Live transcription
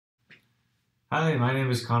Hi, my name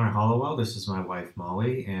is Connor Hollowell. This is my wife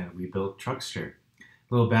Molly, and we built Truckster. A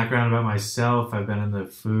little background about myself: I've been in the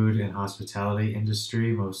food and hospitality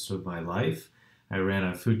industry most of my life. I ran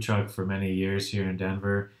a food truck for many years here in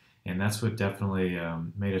Denver, and that's what definitely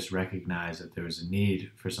made us recognize that there was a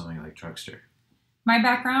need for something like Truckster. My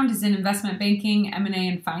background is in investment banking, M&A,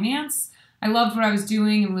 and finance. I loved what I was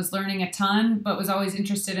doing and was learning a ton, but was always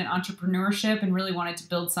interested in entrepreneurship and really wanted to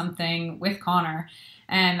build something with Connor.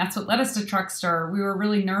 And that's what led us to Truckster. We were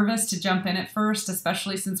really nervous to jump in at first,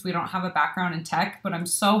 especially since we don't have a background in tech, but I'm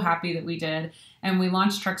so happy that we did. And we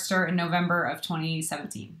launched Truckster in November of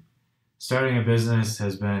 2017. Starting a business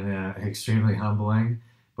has been extremely humbling,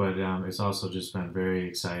 but it's also just been very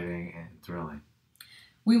exciting and thrilling.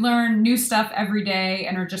 We learn new stuff every day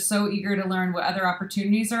and are just so eager to learn what other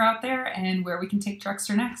opportunities are out there and where we can take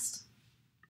Truckster next.